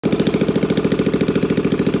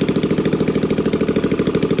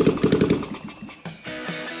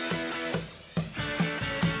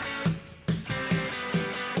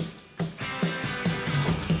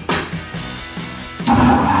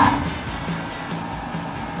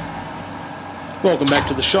Welcome back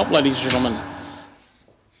to the shop, ladies and gentlemen.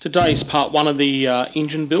 Today's part one of the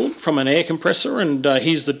engine build from an air compressor, and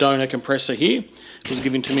here's the donor compressor here. It was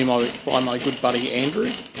given to me by my good buddy Andrew.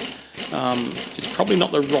 It's probably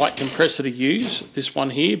not the right compressor to use, this one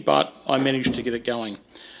here, but I managed to get it going.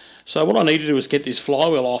 So what I need to do is get this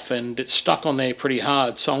flywheel off, and it's stuck on there pretty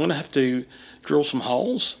hard, so I'm going to have to drill some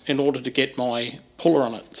holes in order to get my puller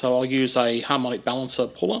on it. So I'll use a harmonic balancer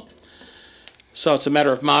puller. So it's a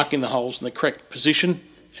matter of marking the holes in the correct position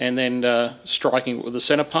and then striking it with a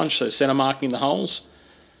centre punch, so centre marking the holes,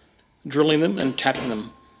 drilling them and tapping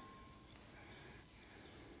them.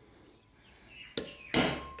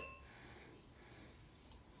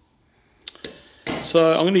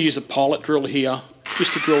 So I'm going to use a pilot drill here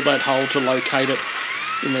just to drill that hole to locate it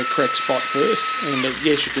in the correct spot first, and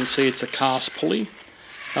yes, you can see it's a cast pulley.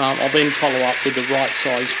 I'll then follow up with the right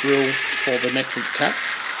size drill for the metric tap.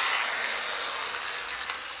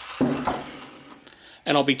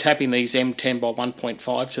 And I'll be tapping these M10 by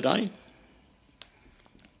 1.5 today.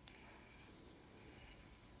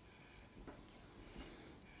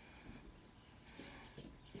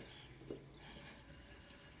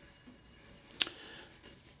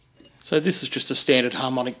 So this is just a standard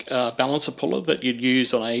harmonic balancer puller that you'd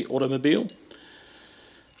use on an automobile.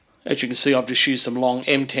 As you can see, I've just used some long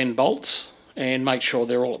M10 bolts and make sure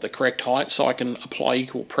they're all at the correct height so I can apply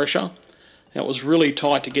equal pressure. Now, it was really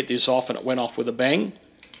tight to get this off, and it went off with a bang.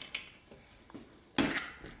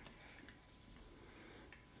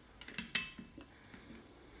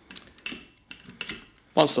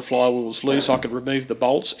 Once the flywheel was loose, I could remove the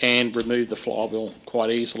bolts and remove the flywheel quite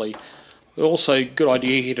easily. Also, good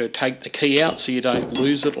idea here to take the key out so you don't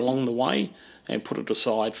lose it along the way, and put it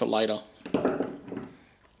aside for later.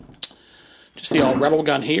 Just the old rattle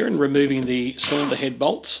gun here, and removing the cylinder head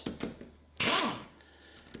bolts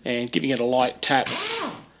and giving it a light tap.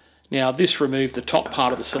 Now this removed the top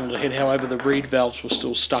part of the cylinder head, however the reed valves were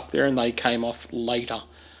still stuck there, and they came off later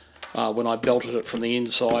when I belted it from the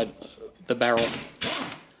inside the barrel.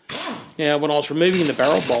 Now when I was removing the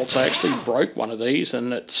barrel bolts, I actually broke one of these,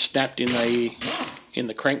 and it snapped in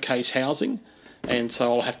the crankcase housing, and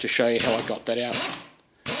so I'll have to show you how I got that out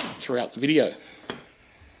throughout the video.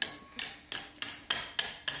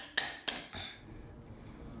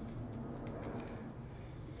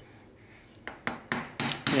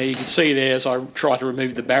 Now you can see there, as I tried to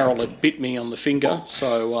remove the barrel, it bit me on the finger,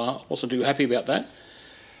 so I wasn't too happy about that.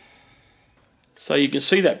 So you can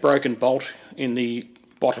see that broken bolt in the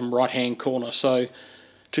bottom right hand corner. So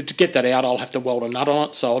to get that out, I'll have to weld a nut on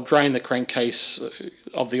it. So I'll drain the crankcase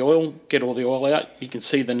of the oil, get all the oil out. You can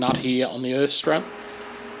see the nut here on the earth strap.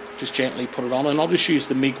 Just gently put it on, and I'll just use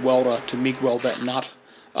the MIG welder to MIG weld that nut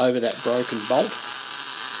over that broken bolt.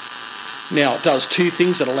 Now it does two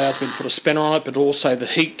things. It allows me to put a spanner on it, but also the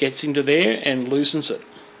heat gets into there and loosens it.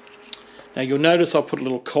 Now you'll notice I put a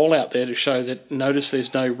little call out there to show that, notice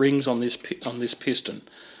there's no rings on this piston.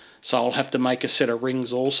 So I'll have to make a set of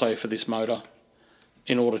rings also for this motor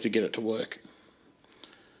in order to get it to work.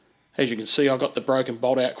 As you can see, I got the broken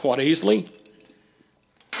bolt out quite easily.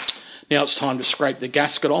 Now it's time to scrape the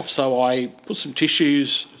gasket off, so I put some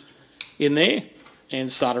tissues in there and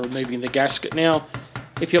started removing the gasket. Now,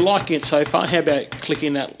 if you're liking it so far, how about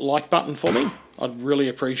clicking that like button for me? I'd really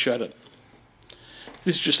appreciate it.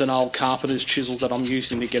 This is just an old carpenter's chisel that I'm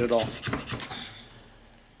using to get it off.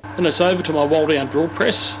 Then it's over to my roll down drill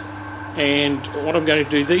press, and what I'm going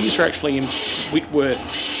to do, these are actually in Whitworth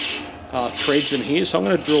threads in here, so I'm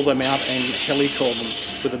going to drill them out and helicoil them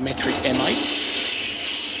with a metric M8.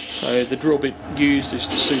 So the drill bit used is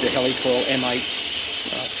to suit a helicoil M8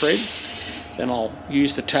 thread. Then I'll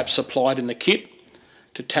use the tap supplied in the kit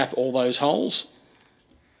to tap all those holes,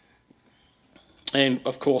 and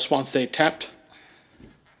of course once they're tapped,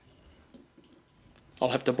 I'll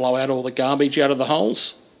have to blow out all the garbage out of the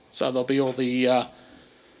holes, so there'll be all the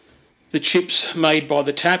chips made by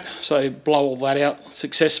the tap, so blow all that out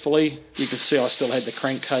successfully. You can see I still had the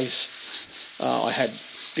crankcase. I had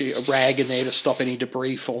a rag in there to stop any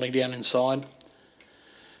debris falling down inside.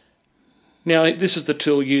 Now this is the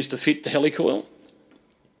tool used to fit the helicoil,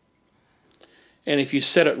 and if you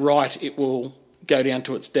set it right, it will go down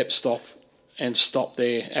to its depth stop and stop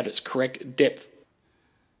there at its correct depth.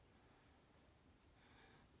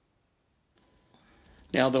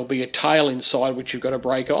 Now there'll be a tail inside which you've got to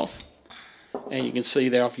break off, and you can see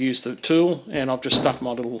there I've used the tool, and I've just stuck my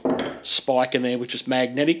little spike in there which is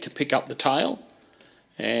magnetic to pick up the tail,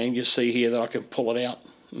 and you see here that I can pull it out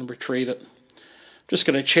and retrieve it. Just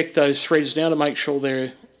going to check those threads now to make sure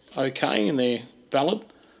they're okay and they're valid.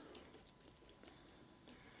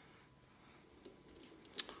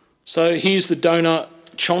 So here's the donor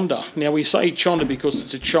Chonda. Now we say Chonda because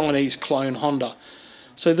it's a Chinese clone Honda.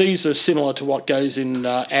 So these are similar to what goes in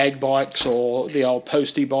ag bikes or the old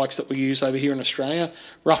postie bikes that we use over here in Australia,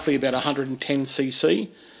 roughly about 110cc.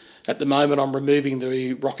 At the moment I'm removing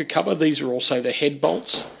the rocker cover. These are also the head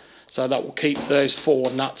bolts, so that will keep those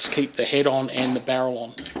 4 nuts, keep the head on and the barrel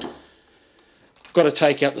on. I've got to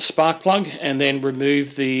take out the spark plug and then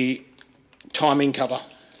remove the timing cover.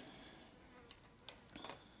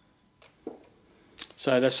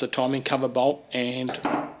 So that's the timing cover bolt and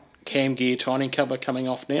cam gear timing cover coming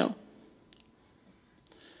off now.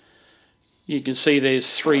 You can see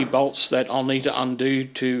there's 3 bolts that I'll need to undo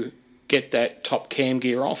to get that top cam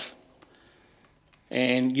gear off.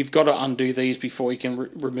 And you've got to undo these before you can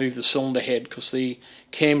remove the cylinder head, because the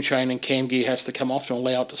cam chain and cam gear has to come off to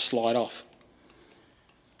allow it to slide off.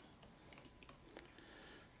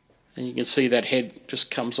 And you can see that head just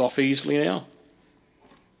comes off easily now.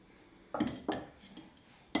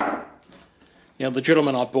 Now the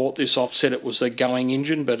gentleman I bought this off said it was a going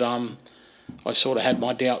engine, but I sort of had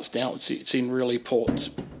my doubts now. It's in really poor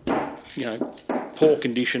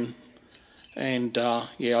condition, and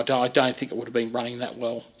yeah, I don't think it would have been running that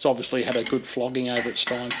well. It's obviously had a good flogging over its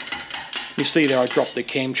time. You see there I dropped the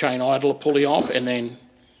cam chain idler pulley off, and then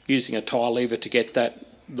using a tyre lever to get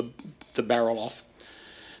the barrel off.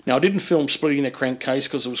 Now I didn't film splitting the crankcase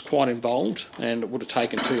because it was quite involved and it would have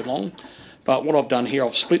taken too long. But what I've done here,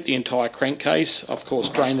 I've split the entire crankcase, of course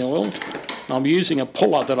drained the oil. And I'm using a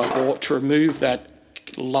puller that I bought to remove that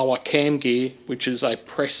lower cam gear, which is a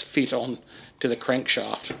press fit on to the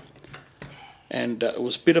crankshaft. And it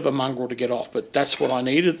was a bit of a mongrel to get off, but that's what I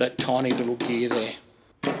needed, that tiny little gear there.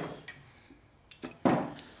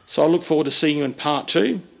 So I look forward to seeing you in part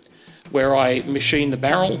 2, where I machine the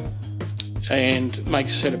barrel and make a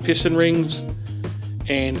set of piston rings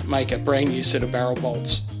and make a brand new set of barrel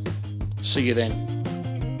bolts. See you then.